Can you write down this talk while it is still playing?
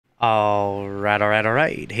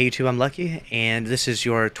Alright. Hey YouTube, I'm Lucky, and this is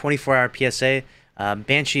your 24-hour PSA.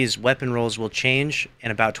 Banshee's weapon rolls will change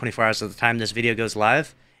in about 24 hours at the time this video goes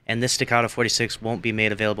live, and this Staccato 46 won't be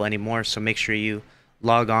made available anymore, so make sure you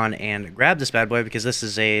log on and grab this bad boy because this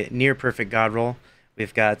is a near-perfect god roll.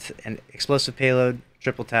 We've got an explosive payload,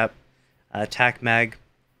 triple tap, attack mag,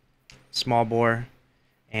 small bore,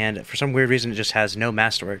 and for some weird reason it just has no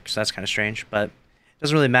masterwork, so that's kind of strange, but it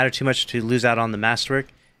doesn't really matter too much to lose out on the masterwork,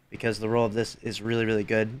 because the roll of this is really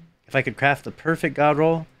good. If I could craft the perfect god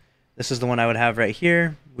roll, this is the one I would have right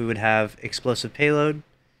here. We would have explosive payload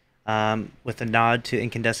with a nod to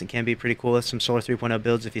incandescent. Can be pretty cool with some solar 3.0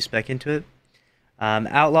 builds if you spec into it.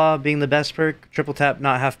 Outlaw being the best perk. Triple tap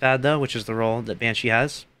not half bad though, which is the roll that Banshee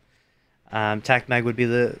has. Tac mag would be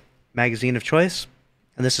the magazine of choice,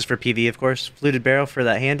 and this is for PV of course. Fluted barrel for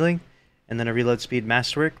that handling, and then a reload speed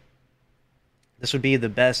masterwork. This would be the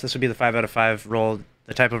best. This would be the 5 out of 5 roll,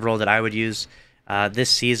 the type of roll that I would use this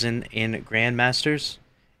season in Grandmasters,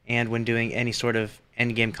 and when doing any sort of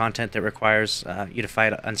endgame content that requires you to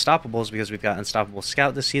fight Unstoppables, because we've got Unstoppable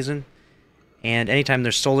Scout this season. And anytime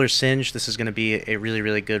there's Solar Singe, this is going to be a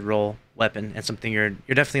really good roll weapon, and something you're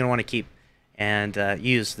definitely going to want to keep and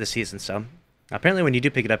use this season. So apparently when you do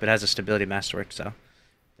pick it up, it has a stability masterwork, so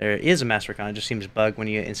there is a masterwork on it. It just seems bugged when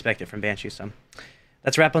you inspect it from Banshee. So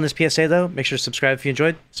that's a wrap on this PSA though. Make sure to subscribe if you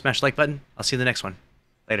enjoyed. Smash the like button. I'll see you in the next one.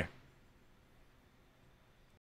 Later.